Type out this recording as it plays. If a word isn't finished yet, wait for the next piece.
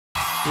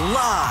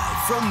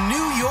Live from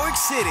New York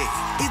City,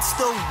 it's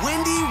the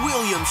Wendy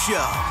Williams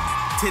Show.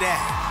 Today,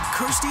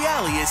 Kirstie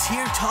Alley is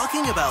here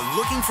talking about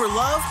looking for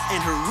love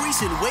and her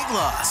recent weight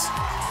loss.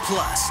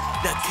 Plus,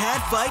 the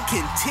cat fight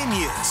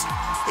continues.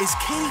 Is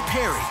Katy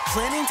Perry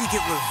planning to get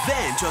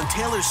revenge on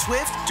Taylor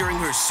Swift during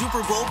her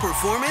Super Bowl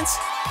performance?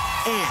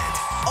 And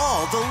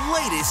all the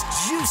latest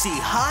juicy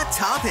hot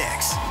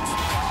topics.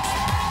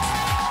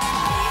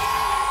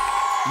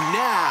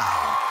 Now,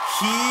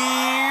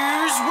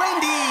 here's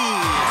Wendy.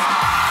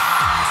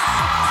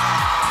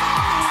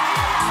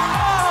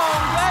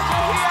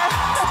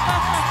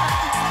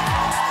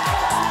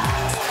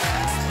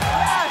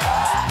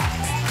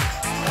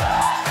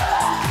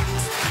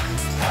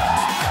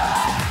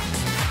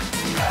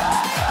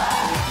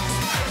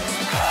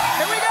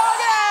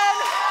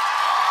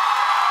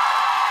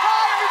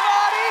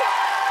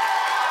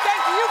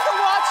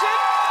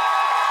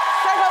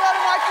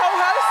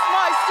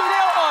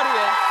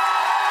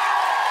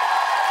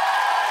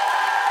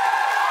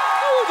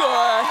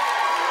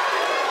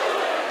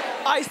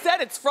 I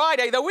said it's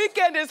Friday. The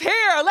weekend is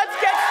here. Let's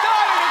get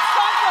started. It's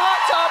time for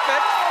Hot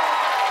Topics.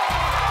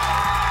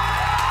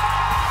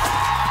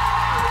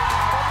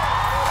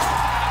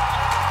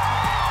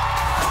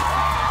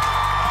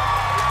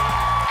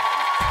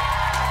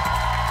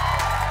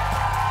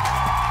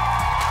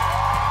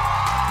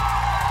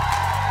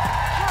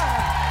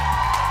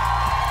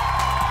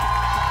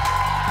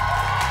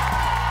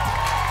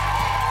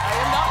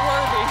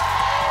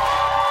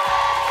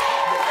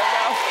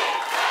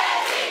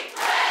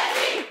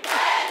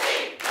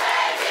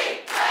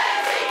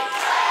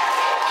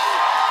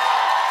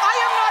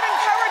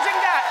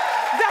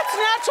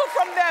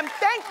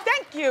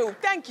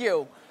 Thank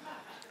you.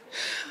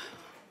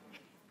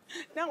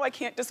 Now I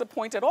can't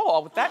disappoint at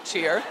all with that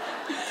cheer.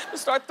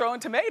 Just start throwing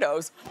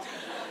tomatoes.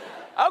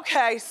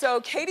 Okay,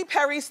 so Katy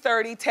Perry's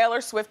 30,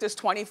 Taylor Swift is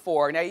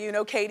 24. Now you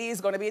know Katy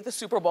is going to be at the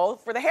Super Bowl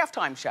for the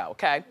halftime show,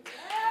 okay?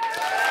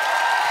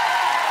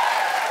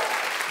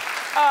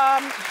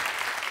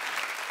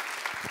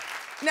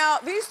 Now,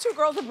 these two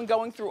girls have been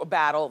going through a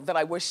battle that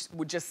I wish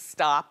would just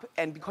stop,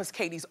 and because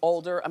Katy's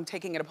older, I'm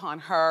taking it upon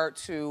her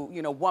to,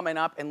 you know, woman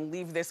up and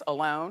leave this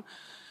alone.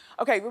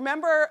 Okay,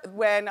 remember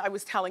when I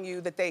was telling you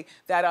that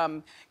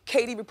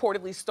Katy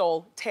reportedly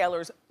stole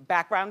Taylor's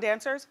background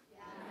dancers?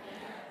 Yes.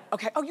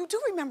 Okay, oh, you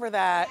do remember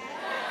that? Yes.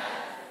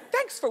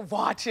 Thanks for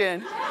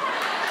watching.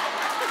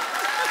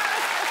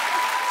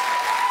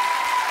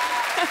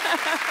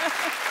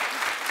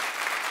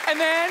 And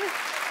then,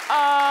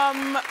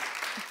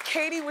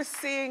 Katy was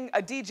seeing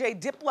a DJ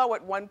Diplo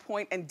at one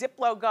point, and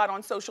Diplo got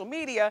on social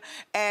media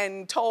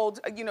and told,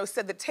 you know,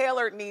 said that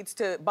Taylor needs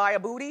to buy a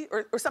booty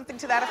or something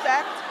to that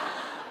effect.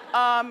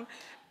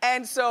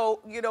 And so,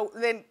 you know,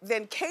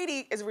 then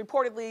Katy is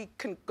reportedly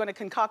gonna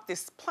concoct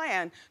this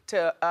plan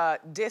to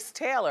diss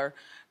Taylor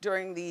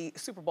during the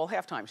Super Bowl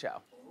halftime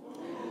show.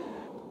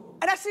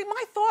 And I see,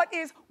 my thought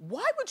is,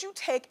 why would you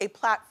take a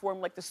platform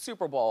like the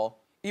Super Bowl,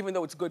 even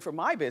though it's good for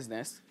my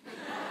business?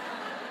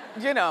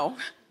 You know,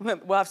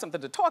 we'll have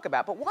something to talk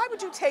about, but why would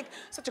you take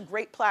such a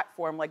great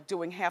platform like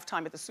doing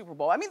halftime at the Super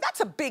Bowl? I mean, that's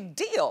a big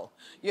deal,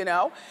 you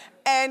know?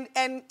 And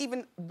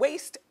even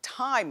waste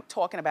time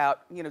talking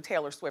about, you know,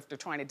 Taylor Swift or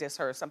trying to diss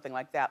her or something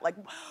like that. Like,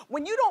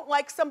 when you don't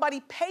like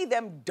somebody, pay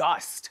them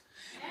dust.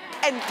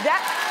 And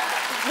that,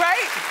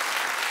 right?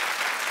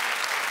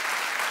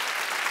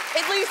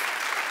 At least,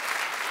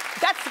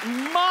 that's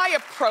my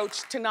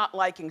approach to not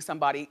liking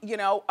somebody, you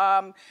know?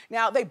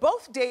 Now, they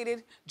both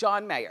dated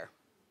John Mayer.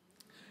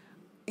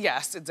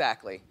 Yes,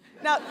 exactly.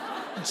 Now,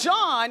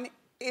 John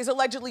is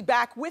allegedly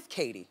back with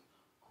Katy.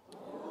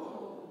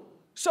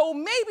 So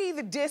maybe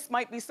the diss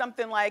might be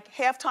something like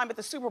halftime at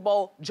the Super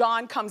Bowl,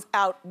 John comes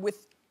out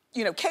with,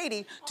 you know,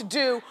 Katy to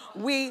do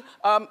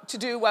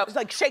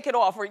like Shake It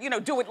Off or, you know,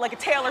 do it like a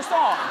Taylor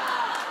song.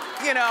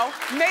 You know,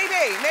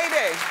 maybe.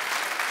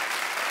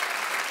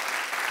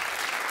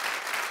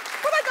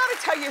 But I gotta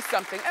tell you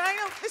something, and I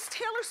know this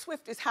Taylor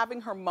Swift is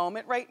having her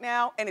moment right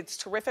now, and it's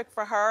terrific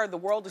for her. The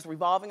world is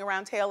revolving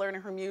around Taylor and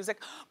her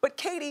music. But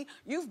Katy,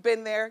 you've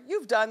been there,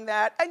 you've done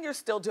that, and you're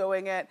still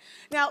doing it.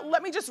 Now,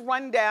 let me just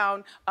run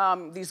down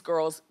these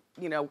girls,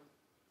 you know,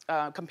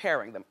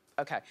 comparing them.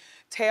 Okay,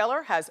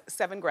 Taylor has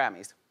 7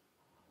 Grammys.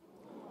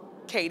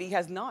 Katy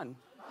has none.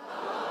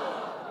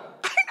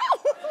 I know.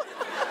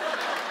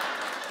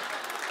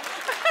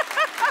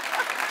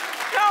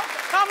 No,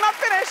 I'm not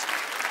finished.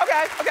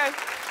 Okay.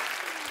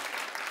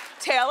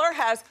 Taylor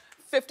has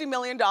 50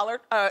 million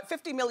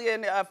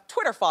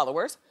Twitter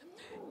followers.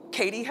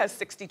 Katy has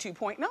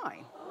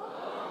 62.9.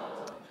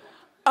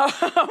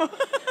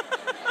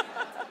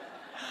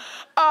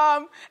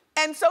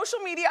 And social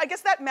media, I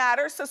guess that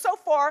matters. So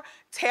far,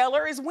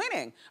 Taylor is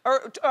winning,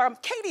 or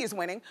Katy is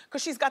winning,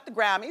 because she's got the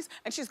Grammys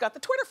and she's got the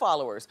Twitter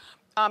followers.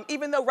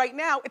 Even though right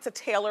now it's a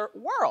Taylor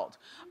world.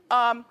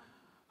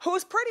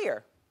 Who's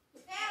prettier?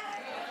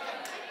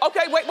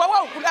 Okay, wait,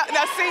 whoa.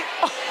 Now see.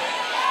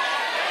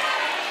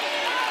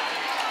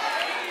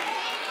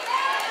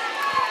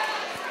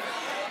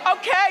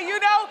 Okay, you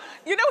know,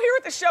 You know, here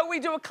at the show, we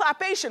do a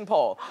clapation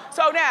poll.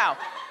 So now,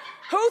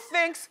 who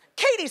thinks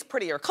Katy's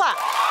prettier? Clap.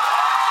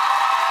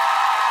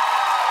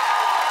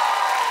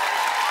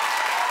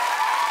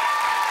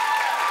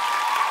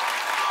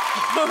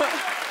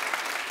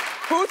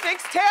 Who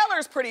thinks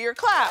Taylor's prettier?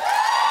 Clap.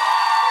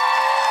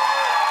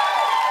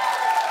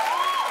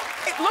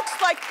 It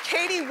looks like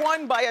Katy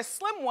won by a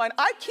slim one.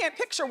 I can't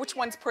picture which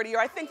one's prettier.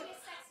 I think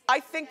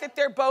that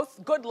they're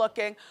both good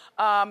looking,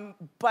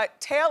 but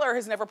Taylor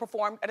has never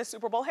performed at a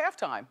Super Bowl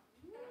halftime.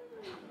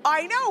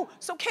 I know.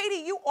 So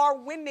Katy, you are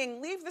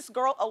winning. Leave this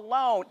girl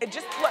alone and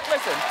just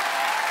listen.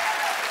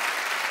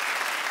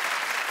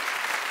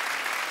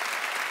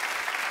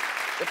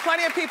 There are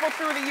plenty of people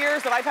through the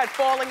years that I've had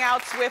falling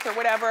outs with or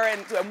whatever,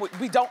 and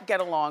we don't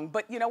get along.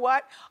 But you know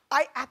what?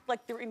 I act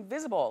like they're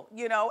invisible,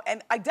 you know?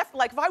 And I definitely,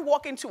 like, if I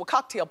walk into a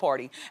cocktail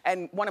party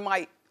and one of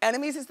my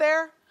enemies is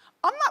there,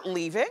 I'm not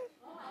leaving.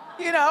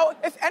 You know,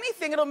 if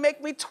anything, it'll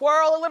make me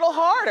twirl a little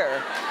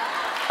harder.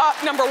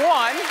 Number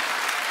one.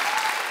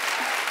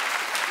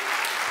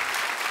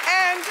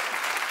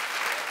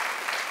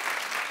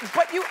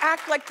 But you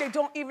act like they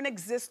don't even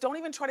exist. Don't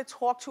even try to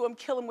talk to them,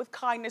 kill them with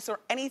kindness or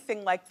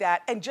anything like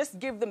that, and just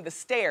give them the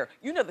stare.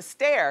 You know the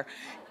stare.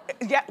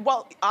 Yeah,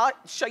 well, I'll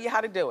show you how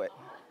to do it.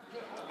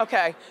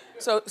 Okay,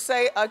 so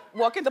say I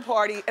walk into the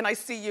party and I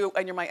see you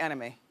and you're my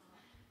enemy.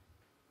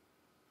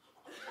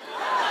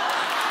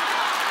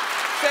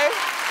 See?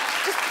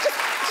 Just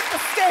a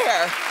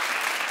stare.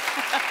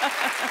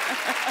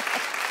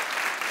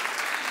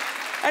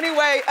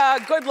 Anyway,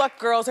 good luck,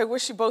 girls. I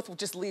wish you both would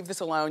just leave this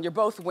alone. You're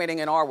both winning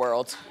in our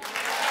world.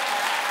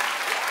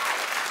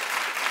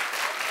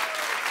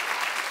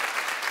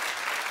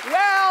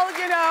 Well,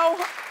 you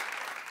know,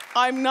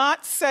 I'm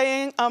not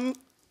saying I'm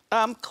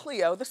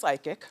Cleo the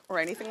psychic or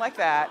anything like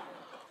that.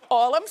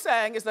 All I'm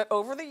saying is that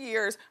over the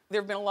years,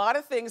 there have been a lot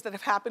of things that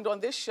have happened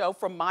on this show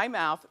from my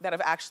mouth that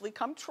have actually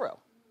come true.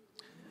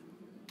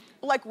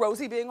 Like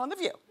Rosie being on The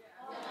View.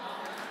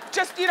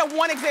 Just, you know,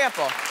 one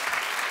example.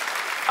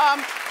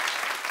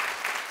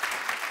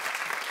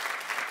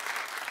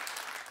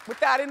 With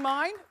that in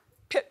mind,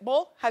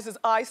 Pitbull has his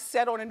eyes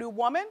set on a new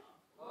woman.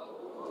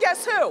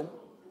 Guess who?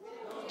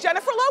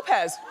 Jennifer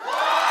Lopez.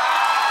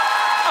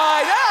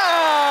 I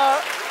know.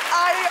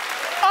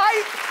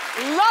 I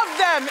love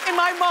them in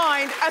my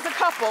mind as a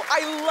couple.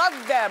 I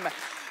love them.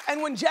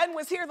 And when Jen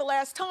was here the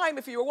last time,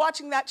 if you were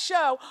watching that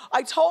show,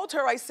 I told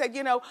her, I said,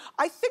 you know,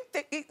 I think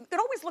that it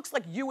always looks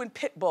like you and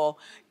Pitbull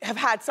have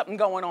had something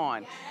going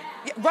on.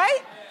 Yeah,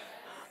 right?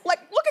 Like,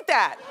 look at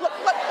that. Look.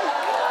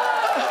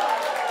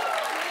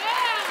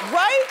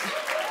 Right?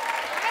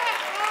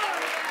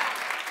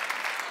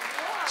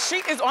 She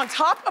is on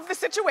top of the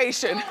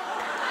situation.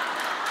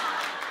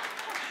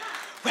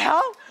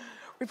 Well,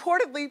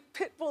 reportedly,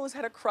 Pitbull has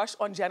had a crush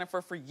on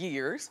Jennifer for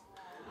years,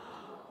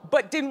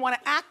 but didn't want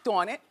to act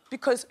on it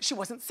because she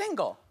wasn't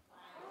single.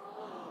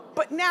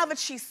 But now that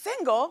she's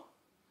single,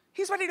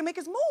 he's ready to make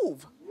his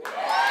move.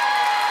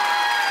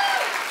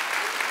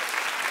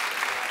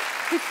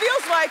 He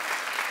feels like,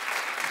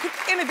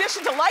 in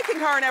addition to liking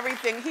her and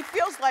everything, he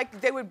feels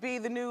like they would be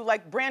the new,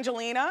 like,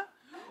 Brangelina,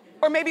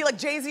 or maybe like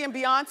Jay-Z and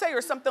Beyonce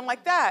or something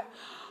like that.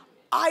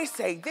 I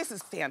say, this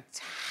is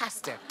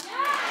fantastic.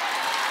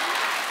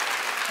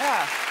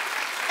 Yeah.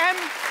 And,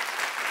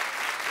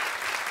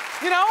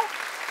 you know,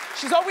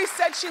 she's always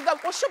said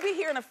well, she'll be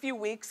here in a few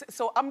weeks,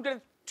 so I'm gonna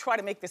try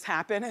to make this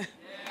happen.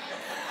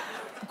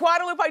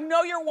 Guadalupe, I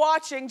know you're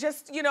watching,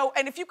 just, you know,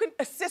 and if you can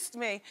assist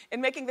me in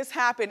making this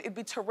happen, it'd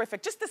be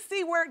terrific, just to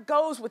see where it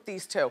goes with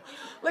these two.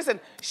 Listen,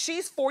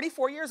 she's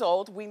 44 years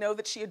old. We know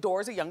that she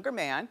adores a younger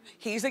man.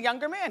 He's a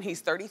younger man. He's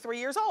 33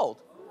 years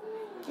old.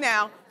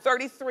 Now,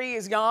 33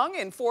 is young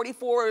and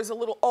 44 is a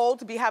little old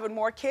to be having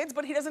more kids,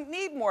 but he doesn't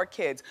need more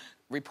kids.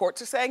 Reports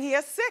are saying he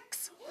has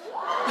 6.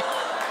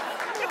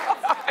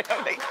 I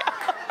don't think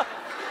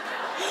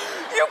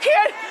you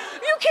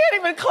can't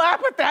even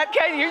clap at that,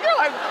 can you? You're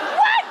like,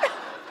 what?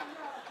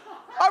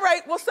 All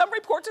right, well, some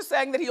reports are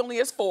saying that he only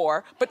has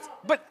 4, but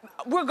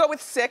we'll go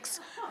with 6,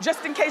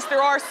 just in case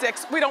there are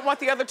 6. We don't want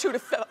the other 2 to,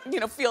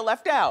 feel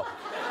left out.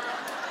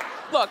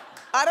 Look,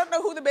 I don't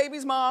know who the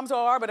baby's moms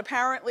are, but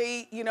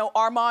apparently, you know,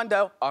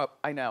 Armando,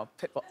 I know,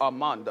 Pitbull,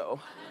 Armando.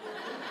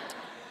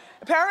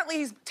 Apparently,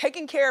 he's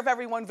taking care of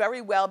everyone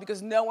very well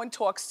because no one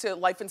talks to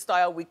Life and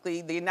Style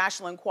Weekly, the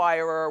National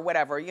Enquirer, or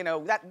whatever. You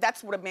know,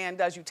 that's what a man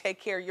does. You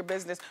take care of your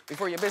business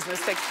before your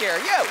business takes care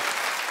of you.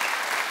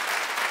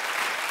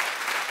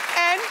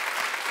 And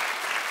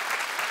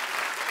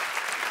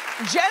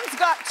Jen's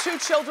got 2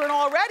 children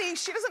already.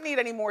 She doesn't need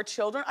any more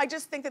children. I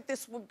just think that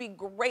this would be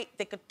great.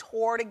 They could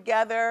tour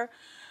together.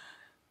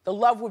 The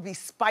love would be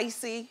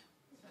spicy,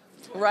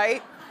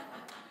 right?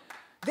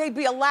 They'd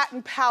be a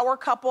Latin power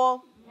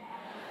couple.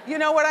 You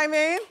know what I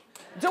mean?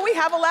 Do we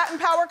have a Latin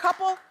power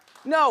couple?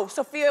 No,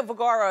 Sofia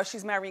Vergara,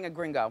 she's marrying a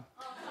gringo.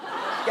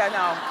 Yeah,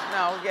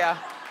 no, yeah.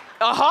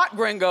 A hot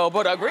gringo,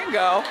 but a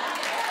gringo,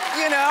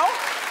 you know?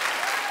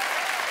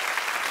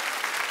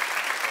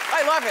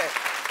 I love it.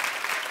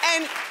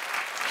 And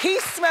He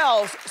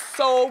smells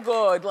so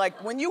good.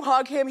 Like when you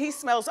hug him,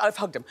 I've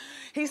hugged him.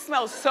 He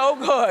smells so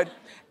good.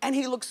 And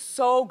he looks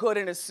so good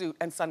in a suit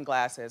and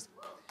sunglasses,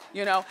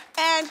 you know?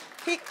 And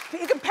he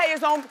can pay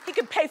he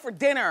can pay for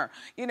dinner.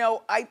 You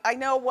know, I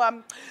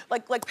know,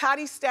 like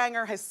Patty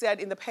Stanger has said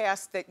in the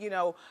past that, you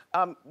know,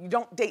 you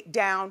don't date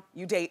down,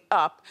 you date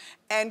up.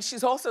 And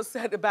she's also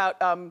said about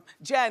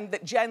Jen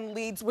that Jen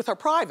leads with her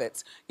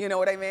privates. You know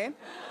what I mean?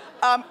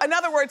 In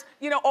other words,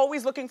 you know,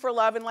 always looking for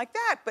love and like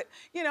that. But,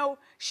 you know,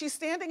 she's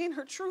standing in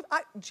her truth.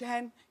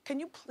 Jen, can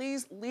you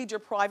please lead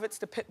your privates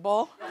to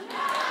Pitbull?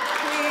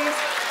 Please.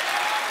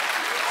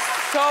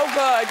 So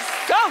good,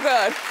 so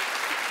good.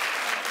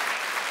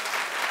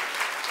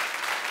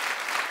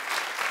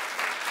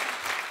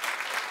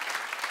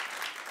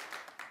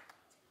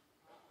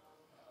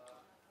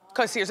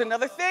 Because here's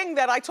another thing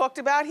that I talked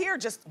about here.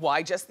 Just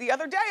the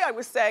other day I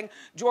was saying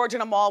George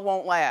and Amal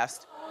won't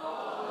last.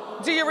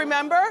 Do you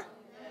remember?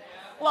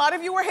 A lot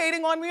of you were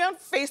hating on me on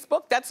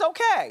Facebook. That's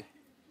okay.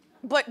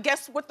 But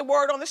guess what the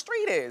word on the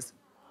street is?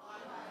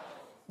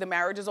 The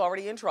marriage is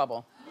already in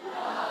trouble.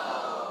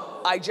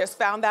 I just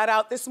found that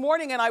out this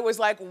morning and I was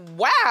like,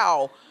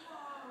 wow.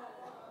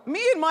 Me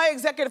and my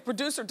executive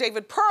producer,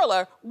 David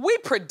Perla, we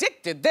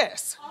predicted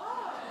this.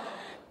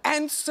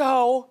 And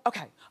so,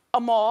 okay,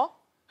 Amal,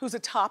 who's a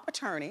top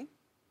attorney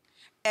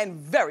and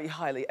very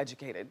highly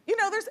educated. You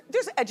know,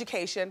 there's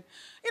education.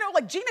 You know,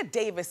 like Gina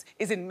Davis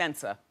is in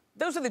Mensa.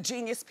 Those are the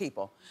genius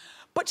people.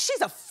 But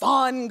she's a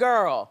fun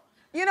girl.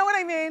 You know what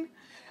I mean?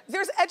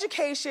 There's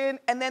education,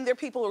 and then there are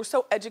people who are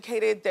so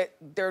educated that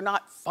they're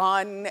not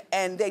fun,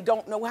 and they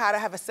don't know how to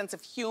have a sense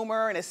of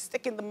humor and a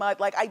stick in the mud.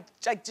 Like, I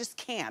just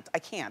can't. I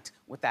can't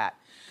with that.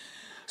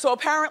 So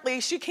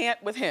apparently she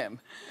can't with him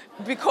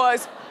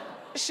because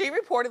she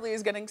reportedly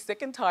is getting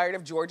sick and tired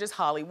of George's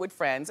Hollywood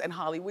friends and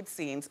Hollywood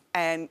scenes,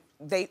 and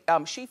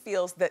she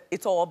feels that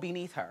it's all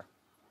beneath her.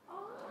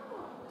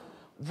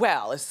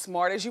 Well, as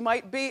smart as you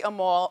might be,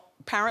 Amal,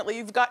 apparently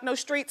you've got no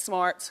street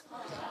smarts.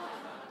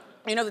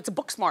 You know, it's a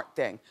book smart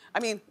thing.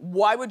 I mean,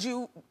 why would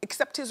you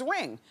accept his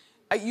ring?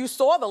 You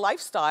saw the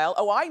lifestyle.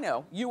 Oh, I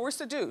know. You were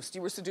seduced.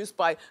 You were seduced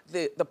by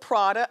the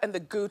Prada and the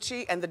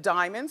Gucci and the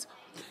diamonds.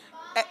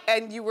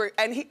 And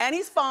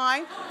he's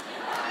fine.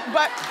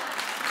 But,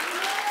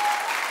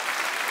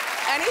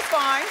 and he's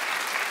fine.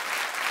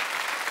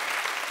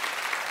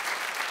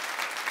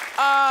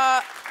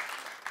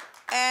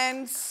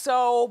 And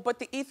so, but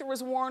the ether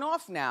is worn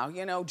off now.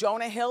 You know,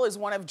 Jonah Hill is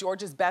one of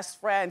George's best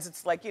friends.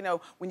 It's like, you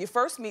know, when you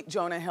first meet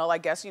Jonah Hill, I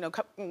guess, you know,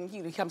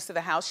 he comes to the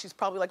house, she's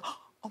probably like,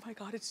 oh my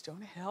God, it's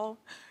Jonah Hill.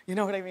 You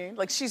know what I mean?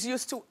 Like she's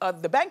used to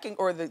the banking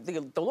or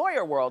the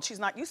lawyer world. She's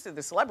not used to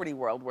the celebrity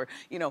world where,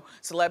 you know,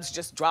 celebs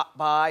just drop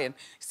by and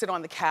sit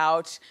on the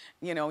couch,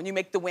 you know, and you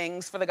make the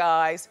wings for the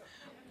guys.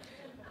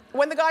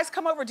 When the guys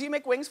come over, do you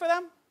make wings for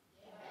them?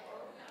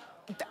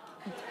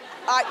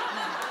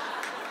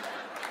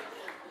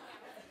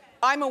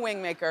 I'm a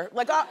wing maker.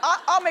 Like,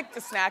 I'll make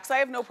the snacks. I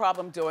have no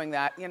problem doing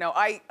that. You know,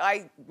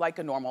 I like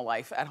a normal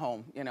life at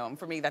home, you know, and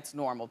for me, that's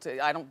normal.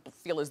 I don't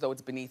feel as though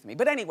it's beneath me.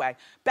 But anyway,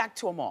 back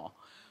to Amal.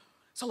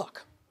 So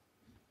look,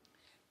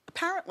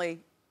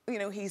 apparently, you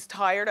know, he's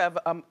tired of,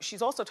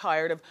 she's also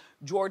tired of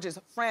George's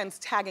friends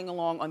tagging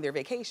along on their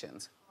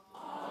vacations.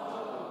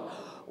 Oh.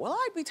 Well,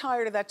 I'd be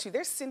tired of that too.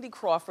 There's Cindy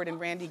Crawford and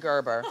Randy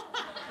Gerber.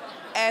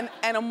 and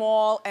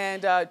Amal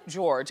and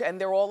George, and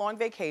they're all on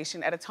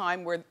vacation at a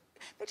time where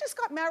they just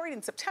got married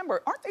in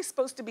September. Aren't they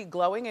supposed to be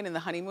glowing and in the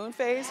honeymoon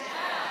phase?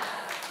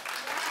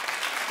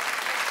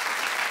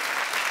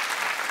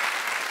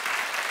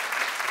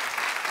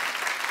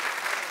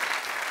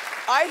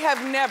 I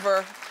have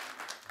never,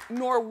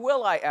 nor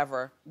will I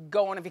ever,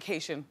 go on a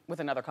vacation with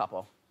another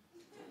couple.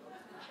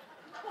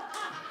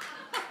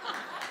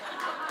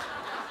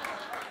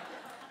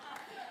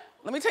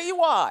 Let me tell you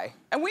why.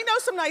 And we know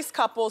some nice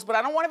couples, but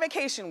I don't want a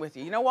vacation with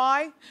you. You know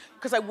why?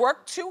 Because I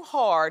work too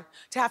hard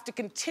to have to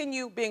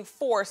continue being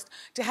forced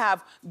to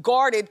have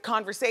guarded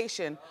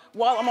conversation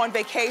while I'm on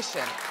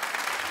vacation.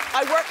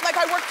 I work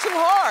too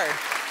hard.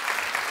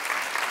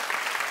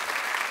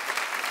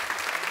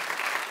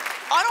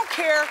 I don't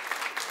care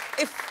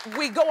if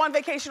we go on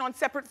vacation on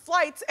separate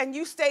flights and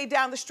you stay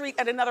down the street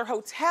at another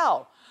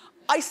hotel.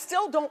 I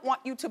still don't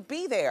want you to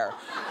be there.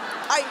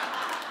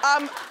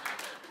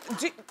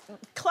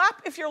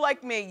 Clap if you're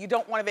like me, you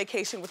don't want a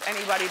vacation with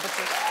anybody but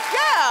you.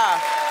 Yeah.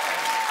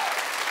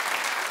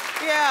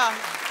 Yeah.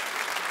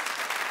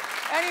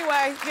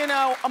 Anyway, you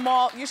know,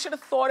 Amal, you should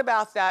have thought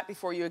about that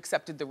before you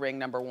accepted the ring,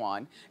 number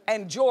one.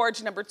 And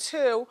George, number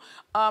two,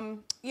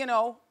 you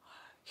know,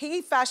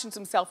 he fashions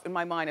himself in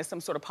my mind as some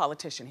sort of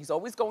politician. He's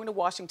always going to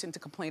Washington to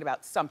complain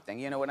about something,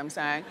 you know what I'm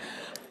saying?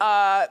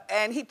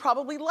 And he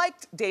probably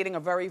liked dating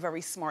a very,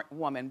 very smart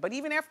woman. But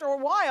even after a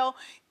while,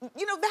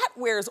 you know, that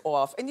wears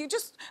off. And you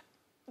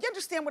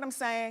understand what I'm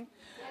saying?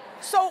 Yeah.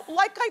 So,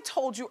 like I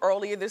told you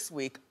earlier this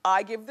week,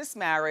 I give this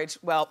marriage,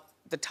 well,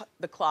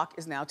 the clock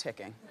is now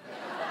ticking.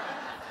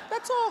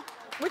 That's all.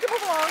 We can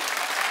move along.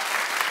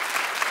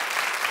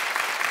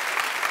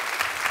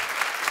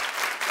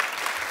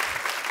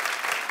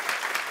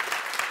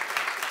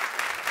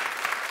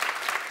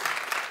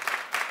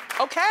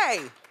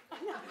 okay.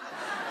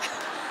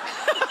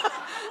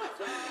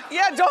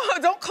 Yeah,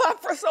 don't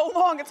clap for so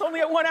long. It's only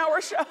a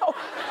 1-hour show.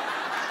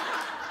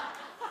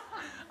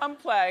 I'm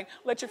playing.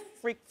 Let your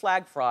freak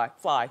flag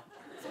fly.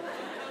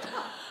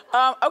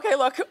 Okay,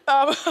 look,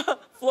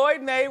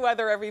 Floyd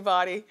Mayweather,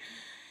 everybody,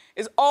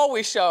 is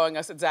always showing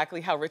us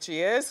exactly how rich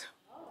he is.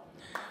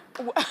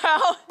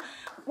 Well,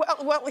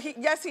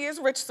 yes, he is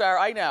rich, sir,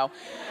 I know.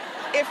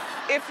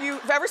 If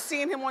you've ever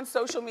seen him on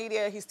social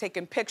media, he's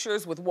taken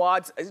pictures with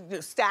wads,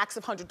 stacks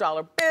of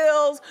 $100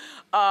 bills,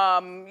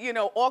 you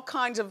know, all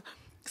kinds of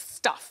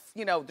stuff,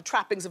 you know, the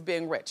trappings of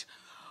being rich.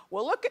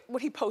 Well, look at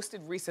what he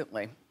posted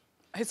recently,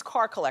 his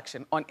car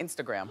collection on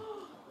Instagram.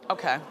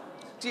 Okay,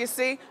 do you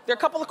see? There are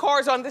a couple of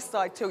cars on this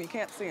side too, you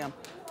can't see them.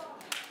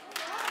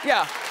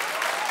 Yeah.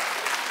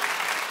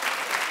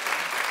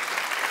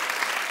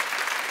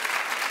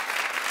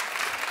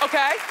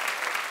 Okay,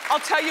 I'll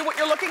tell you what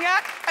you're looking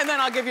at, and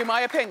then I'll give you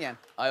my opinion.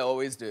 I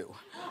always do.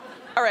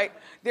 All right,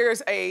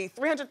 there's a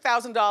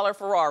 $300,000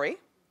 Ferrari,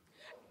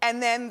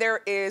 and then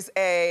there is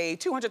a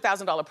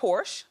 $200,000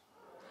 Porsche,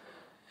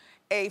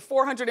 a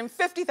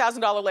 $450,000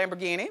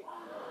 Lamborghini,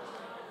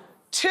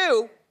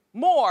 2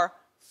 more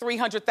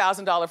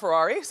 $300,000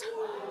 Ferraris,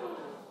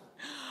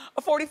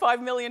 a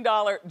 $45 million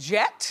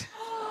jet,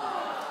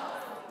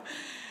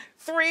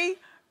 3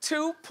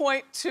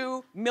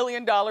 $2.2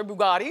 million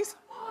Bugattis,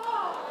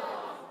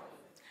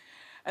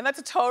 and that's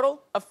a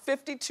total of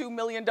 $52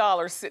 million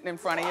sitting in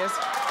front of you.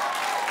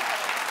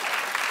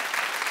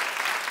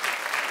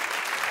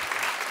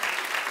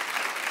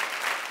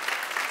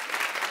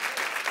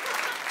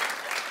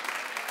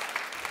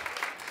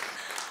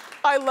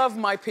 I love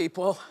my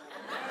people.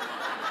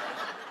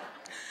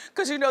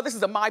 Because you know this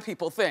is a my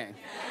people thing.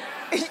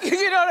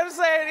 You know what I'm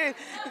saying?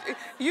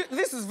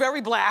 This is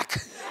very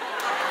black.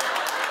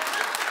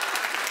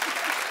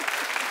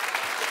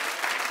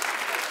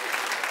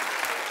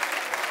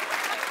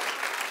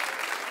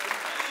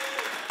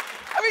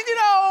 I mean, you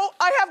know,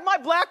 I have my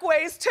black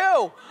ways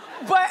too,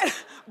 but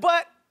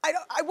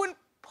I wouldn't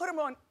put them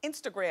on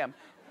Instagram,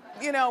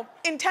 you know,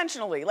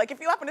 intentionally. Like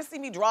if you happen to see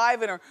me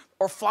driving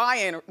or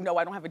flying, or, no,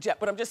 I don't have a jet,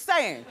 but I'm just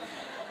saying.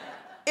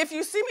 If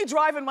you see me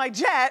driving my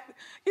jet,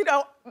 you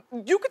know,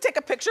 you could take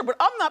a picture, but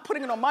I'm not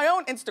putting it on my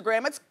own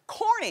Instagram. It's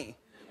corny.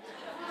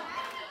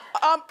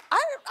 I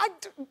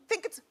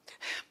think it's,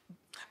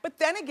 but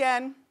then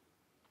again,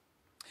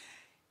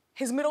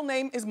 his middle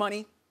name is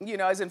Money, you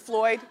know, as in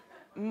Floyd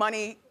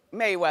Money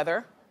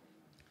Mayweather.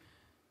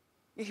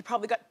 He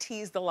probably got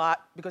teased a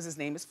lot because his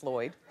name is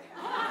Floyd.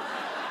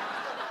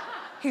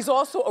 He's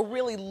also a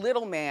really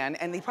little man,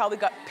 and he probably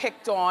got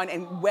picked on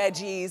and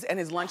wedgies and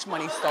his lunch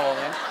money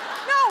stolen.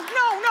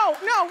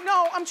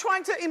 No, I'm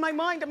trying to, in my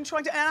mind, and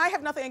I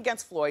have nothing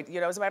against Floyd. You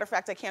know, as a matter of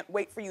fact, I can't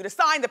wait for you to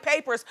sign the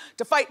papers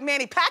to fight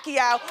Manny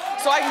Pacquiao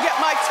so I can get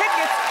my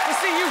tickets to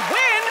see you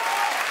win.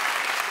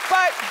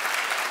 But,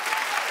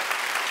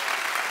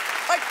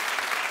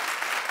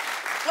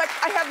 like,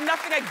 I have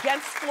nothing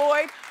against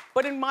Floyd,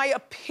 but in my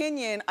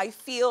opinion, I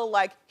feel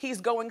like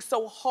he's going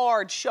so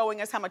hard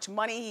showing us how much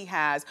money he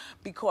has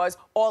because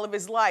all of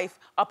his life,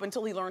 up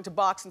until he learned to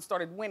box and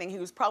started winning, he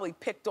was probably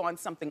picked on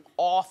something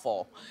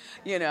awful,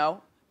 you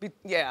know?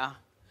 Yeah.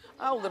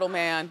 Oh, little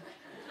man,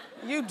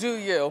 you do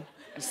you.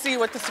 See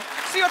you at the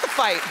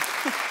fight.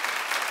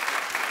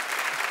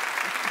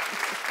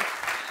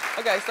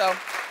 Okay, so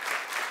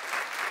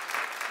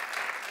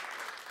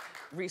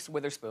Reese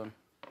Witherspoon.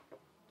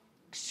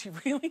 She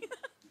really?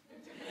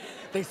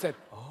 They said,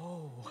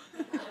 oh.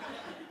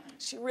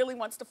 She really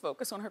wants to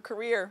focus on her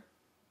career,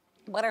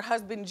 but her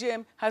husband,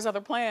 Jim, has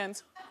other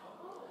plans.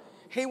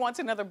 He wants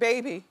another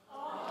baby.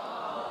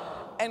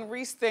 And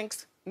Reese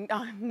thinks,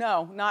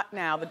 no, not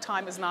now. The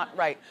time is not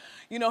right.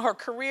 You know, her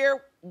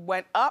career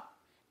went up,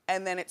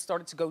 and then it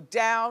started to go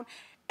down,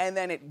 and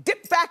then it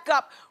dipped back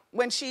up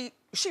when she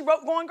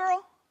wrote Gone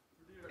Girl.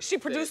 She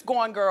produced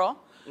Gone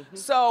Girl. Mm-hmm.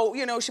 So,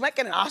 you know, she might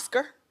get an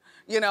Oscar.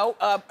 You know,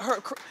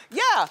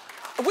 yeah,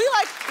 we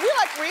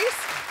like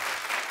Reese.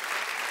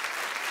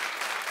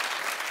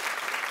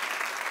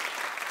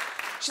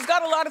 She's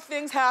got a lot of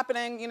things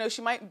happening. You know,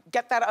 she might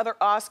get that other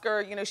Oscar.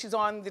 You know, she's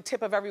on the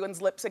tip of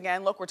everyone's lips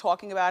again. Look, we're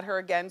talking about her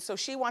again. So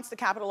she wants to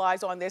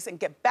capitalize on this and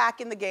get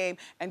back in the game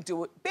and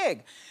do it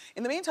big.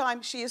 In the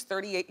meantime, she is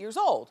 38 years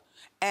old.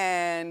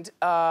 And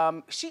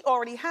she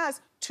already has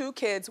 2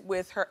 kids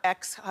with her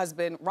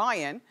ex-husband,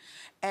 Ryan.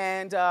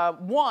 And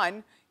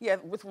one, yeah,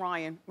 with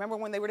Ryan. Remember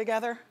when they were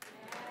together?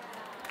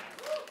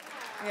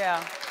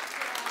 Yeah.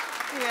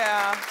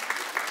 Yeah.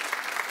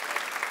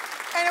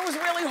 And it was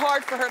really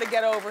hard for her to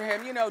get over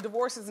him. You know,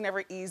 divorce is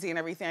never easy and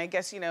everything. I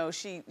guess, you know,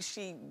 she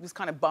was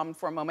kind of bummed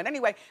for a moment.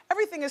 Anyway,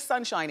 everything is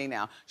sunshiny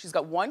now. She's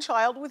got 1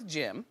 child with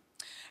Jim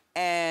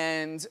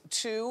and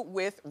 2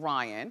 with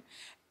Ryan,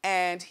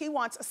 and he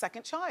wants a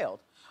 2nd child.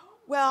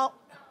 Well,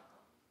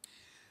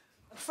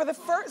 for the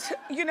first,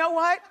 you know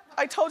what?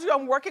 I told you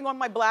I'm working on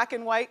my black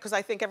and white because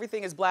I think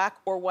everything is black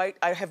or white.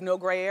 I have no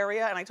gray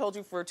area. And I told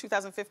you for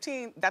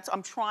 2015,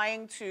 I'm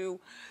trying to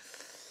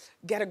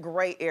get a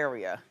gray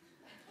area.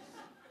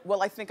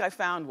 Well, I think I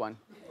found one.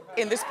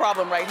 in this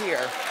problem right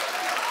here.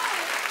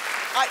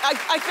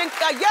 I think,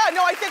 yeah,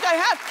 no, I think I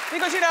have.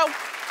 Because, you know,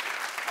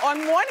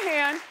 on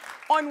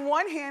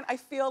one hand, I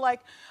feel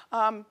like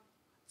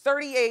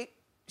 38,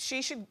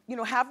 she should, you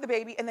know, have the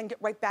baby and then get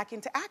right back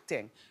into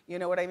acting. You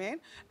know what I mean?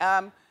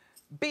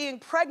 Being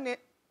pregnant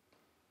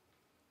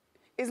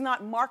is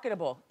not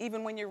marketable,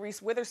 even when you're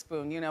Reese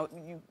Witherspoon. You know,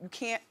 you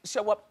can't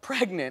show up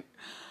pregnant.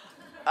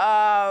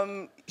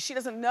 She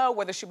doesn't know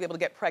whether she'll be able to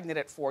get pregnant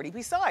at 40.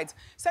 Besides,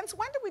 since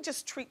when do we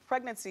just treat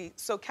pregnancy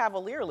so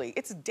cavalierly?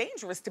 It's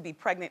dangerous to be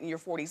pregnant in your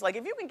 40s. Like,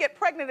 if you can get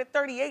pregnant at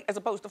 38 as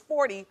opposed to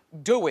 40,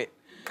 do it.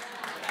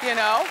 You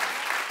know?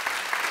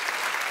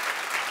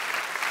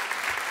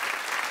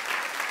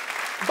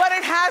 But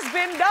it has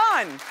been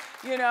done,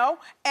 you know?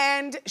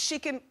 And she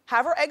can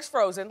have her eggs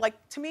frozen. Like,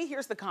 to me,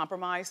 here's the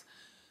compromise.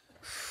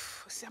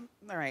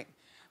 All right.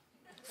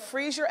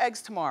 Freeze your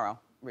eggs tomorrow,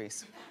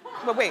 Reese.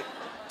 But wait,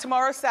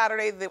 tomorrow's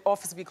Saturday, the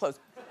office will be closed.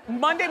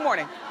 Monday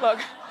morning, look.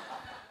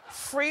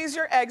 Freeze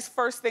your eggs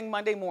first thing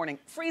Monday morning.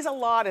 Freeze a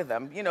lot of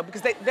them, you know,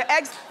 because the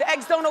eggs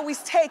don't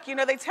always take. You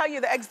know, they tell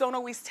you the eggs don't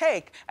always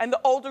take. And the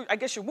older, I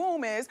guess, your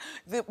womb is,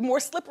 the more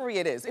slippery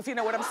it is, if you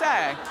know what I'm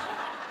saying.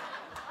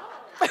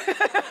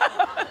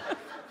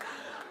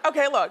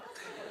 Okay, look.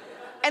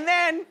 And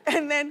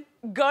then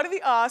go to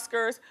the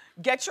Oscars,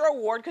 get your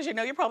award, because you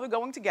know you're probably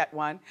going to get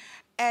one,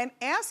 and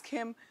ask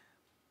him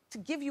to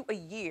give you a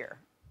year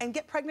and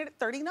get pregnant at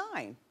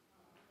 39.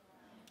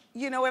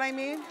 You know what I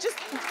mean? Just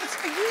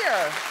a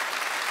year.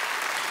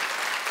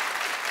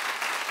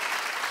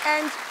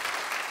 And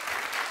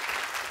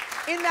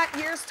in that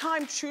year's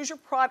time, choose your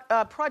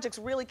projects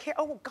really care.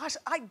 Oh gosh,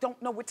 I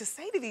don't know what to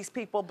say to these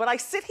people, but I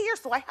sit here,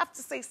 so I have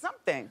to say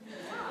something.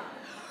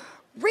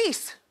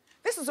 Reese,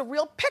 this is a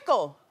real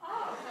pickle.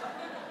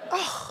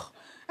 Oh.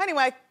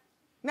 Anyway,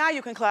 now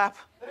you can clap.